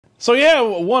So yeah,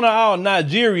 one of our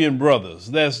Nigerian brothers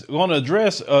that's going to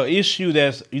address an issue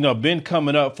that's, been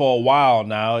coming up for a while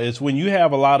now is when you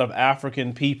have a lot of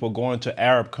African people going to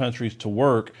Arab countries to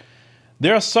work,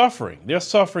 they're suffering. They're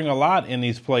suffering a lot in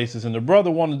these places. And the brother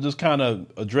wanted to just kind of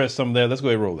address some of that. Let's go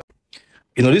ahead and roll that.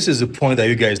 This is the point that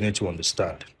you guys need to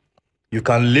understand. You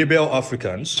can label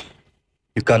Africans.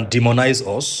 You can demonize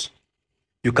us.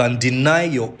 You can deny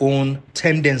your own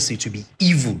tendency to be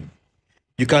evil.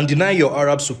 You can deny your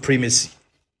Arab supremacy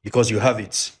because you have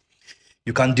it.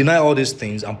 You can deny all these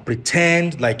things and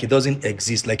pretend like it doesn't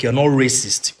exist, like you're not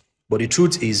racist. But the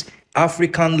truth is,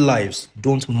 African lives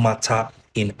don't matter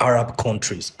in Arab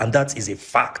countries. And that is a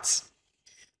fact.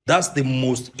 That's the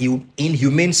most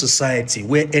inhumane society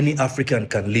where any African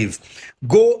can live.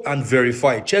 Go and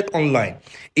verify, check online.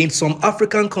 In some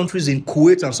African countries, in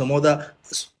Kuwait and some other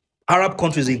Arab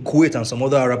countries, in Kuwait and some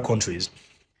other Arab countries,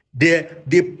 they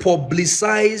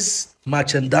publicize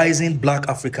merchandising black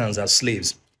Africans as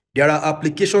slaves. There are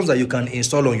applications that you can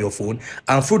install on your phone,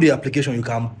 and through the application, you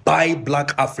can buy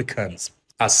black Africans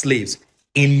as slaves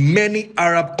in many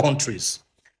Arab countries.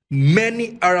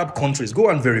 Many Arab countries. Go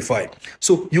and verify.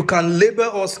 So you can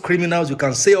label us criminals. You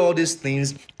can say all these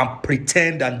things and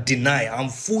pretend and deny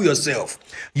and fool yourself.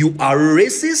 You are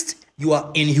racist. You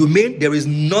are inhumane. There is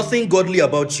nothing godly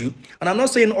about you. And I'm not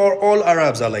saying all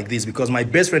Arabs are like this, because my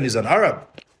best friend is an Arab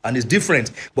and it's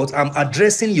different. But I'm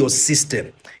addressing your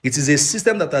system. It is a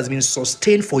system that has been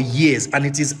sustained for years, and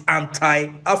it is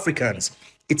anti-Africans.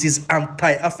 It is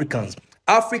anti-Africans.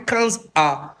 Africans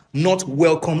are not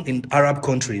welcome in Arab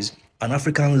countries, and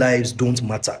African lives don't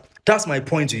matter. That's my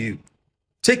point to you.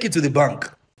 Take it to the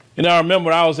bank. I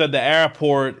remember I was at the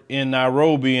airport in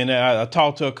Nairobi, and I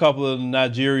talked to a couple of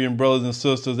Nigerian brothers and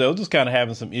sisters that were just kind of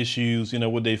having some issues,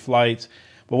 with their flights.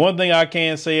 But one thing I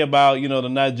can say about, the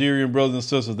Nigerian brothers and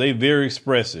sisters, they very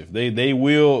expressive. They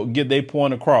will get their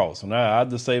point across. And I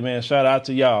just say, man, shout out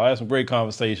to y'all. I had some great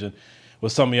conversation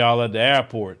with some of y'all at the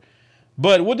airport.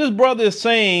 But what this brother is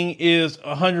saying is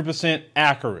 100%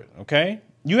 accurate, okay?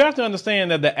 You have to understand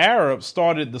that the Arabs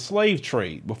started the slave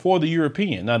trade before the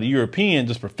European. Now, the European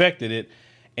just perfected it,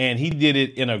 and he did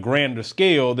it in a grander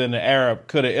scale than the Arab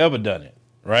could have ever done it,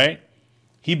 right?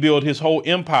 He built his whole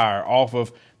empire off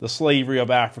of the slavery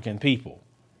of African people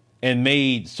and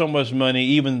made so much money,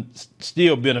 even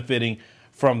still benefiting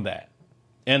from that,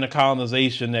 and the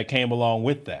colonization that came along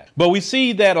with that. But we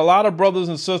see that a lot of brothers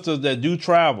and sisters that do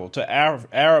travel to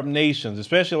Arab nations,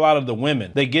 especially a lot of the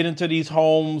women, they get into these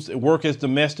homes, work as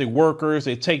domestic workers.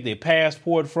 They take their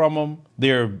passport from them.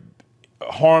 They're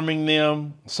harming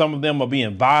them. Some of them are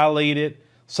being violated.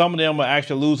 Some of them are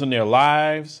actually losing their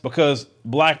lives because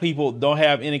black people don't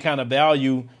have any kind of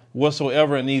value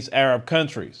whatsoever in these Arab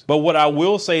countries. But what I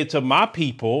will say to my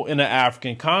people in the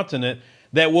African continent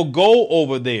that will go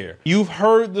over there, you've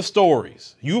heard the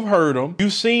stories. You've heard them.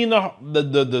 You've seen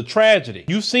the tragedy.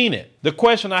 You've seen it. The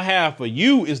question I have for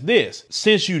you is this.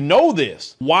 Since you know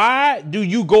this, why do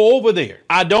you go over there?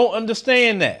 I don't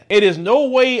understand that. It is no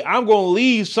way I'm going to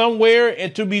leave somewhere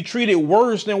and to be treated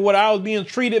worse than what I was being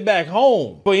treated back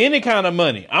home for any kind of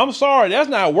money. I'm sorry. That's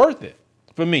not worth it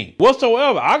for me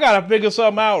whatsoever. I got to figure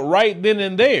something out right then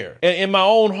and there in my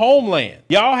own homeland.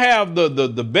 Y'all have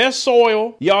the best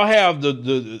soil. Y'all have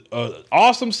the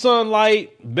awesome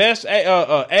sunlight, best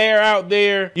air out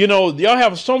there. Y'all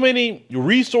have so many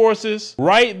resources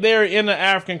right there in the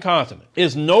African continent.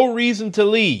 There's no reason to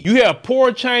leave. You have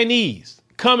poor Chinese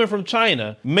coming from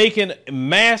China, making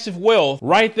massive wealth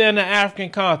right there in the African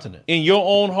continent, in your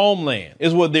own homeland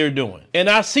is what they're doing. And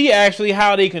I see actually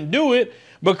how they can do it.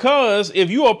 Because if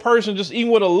you're a person just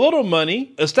even with a little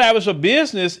money, establish a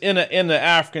business in the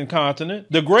African continent,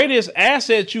 the greatest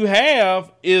asset you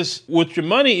have is with your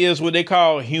money is what they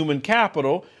call human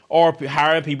capital, or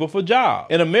hiring people for jobs.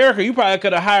 In America, you probably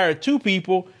could have hired 2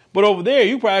 people, but over there,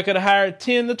 you probably could have hired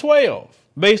 10 to 12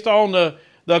 based on the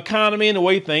economy and the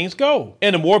way things go.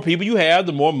 And the more people you have,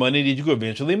 the more money that you could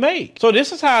eventually make. So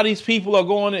this is how these people are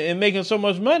going and making so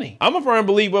much money. I'm a firm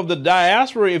believer of the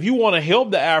diaspora. If you want to help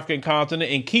the African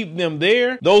continent and keep them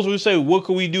there, those who say, what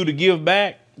can we do to give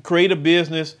back? Create a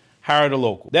business, hire the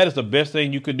local. That is the best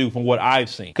thing you could do from what I've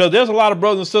seen. Because there's a lot of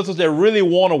brothers and sisters that really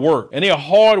want to work. And they're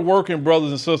hard-working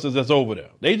brothers and sisters that's over there.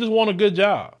 They just want a good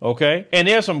job, okay? And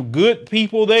there's some good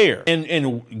people there.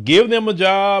 And give them a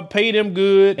job, pay them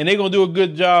good, and they're going to do a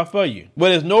good job for you. But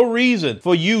there's no reason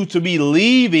for you to be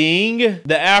leaving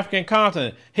the African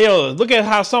continent. Hell, look at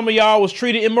how some of y'all was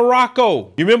treated in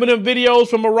Morocco. You remember them videos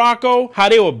from Morocco? How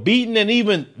they were beating and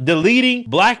even deleting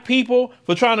black people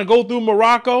for trying to go through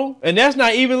Morocco? And that's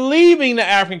not even leaving the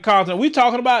African continent. We're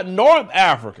talking about North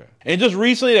Africa. And just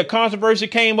recently, a controversy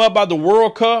came up about the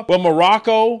World Cup where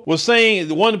Morocco was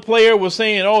saying, one player was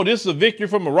saying, oh, this is a victory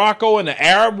for Morocco in the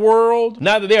Arab world,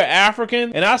 not that they're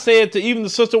African. And I said to even the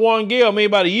sister Juan Gail, maybe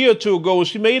about a year or two ago,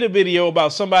 she made a video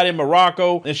about somebody in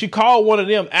Morocco, and she called one of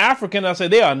them African. I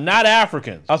said, they are not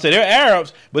Africans. I said, they're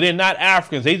Arabs, but they're not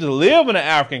Africans. They just live in the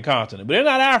African continent, but they're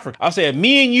not African. I said,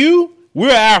 me and you,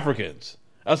 we're Africans.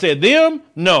 I said, them,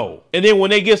 no. And then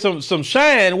when they get some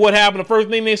shine, what happened? The first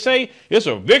thing they say, it's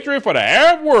a victory for the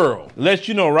Arab world. Lets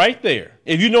you know right there.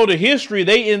 If you know the history,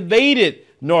 they invaded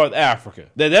North Africa.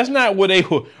 That's not where they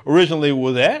originally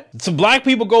was at. A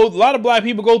lot of black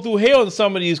people go through hell in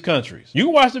some of these countries. You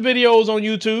can watch the videos on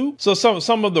YouTube. So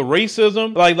some of the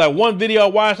racism, like one video I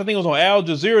watched, I think it was on Al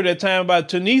Jazeera that time about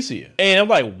Tunisia. And I'm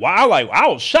like, wow, I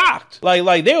was shocked.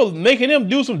 Like they were making them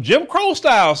do some Jim Crow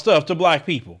style stuff to black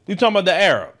people. You talking about the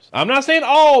Arabs. I'm not saying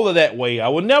all of that way. I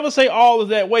would never say all of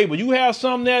that way, but you have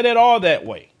some there that are that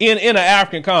way in the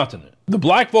African continent. The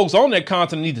black folks on that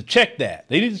continent need to check that.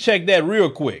 They need to check that real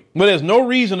quick. But there's no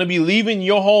reason to be leaving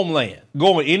your homeland,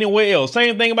 going anywhere else.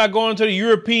 Same thing about going to the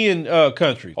European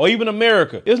country or even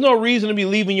America. There's no reason to be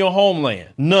leaving your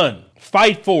homeland. None.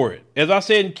 Fight for it. As I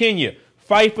said in Kenya,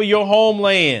 fight for your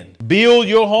homeland. Build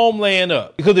your homeland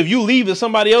up. Because if you leave it,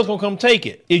 somebody else gonna come take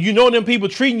it. If you know them people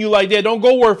treating you like that, don't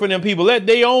go work for them people. Let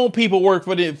their own people work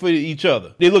for each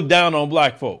other. They look down on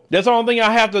black folk. That's the only thing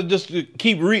I have to just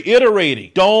keep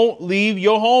reiterating. Don't leave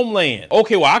your homeland.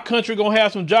 Okay, well, our country gonna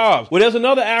have some jobs. Well, there's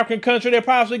another African country that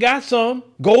possibly got some.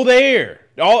 Go there.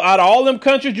 Out of all them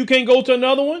countries, you can't go to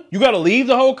another one? You got to leave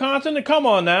the whole continent? Come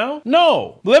on now.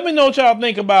 No. Let me know what y'all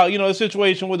think about, the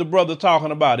situation with the brother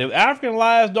talking about. If African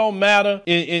lives don't matter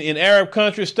in Arab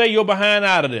countries, stay your behind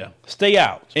out of there. Stay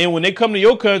out. And when they come to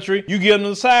your country, you give them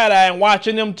the side eye and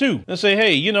watching them too. And say,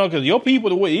 hey, because your people,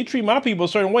 the way you treat my people a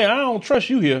certain way, I don't trust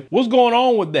you here. What's going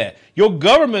on with that? Your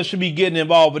government should be getting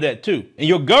involved with that too. And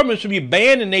your government should be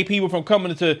banning their people from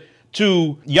coming to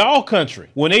y'all country.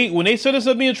 When they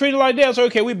citizens being treated like that, so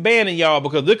okay, we're banning y'all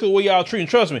because look at the way y'all treating.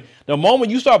 Trust me, the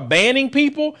moment you start banning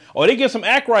people, or they get some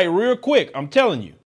act right real quick, I'm telling you.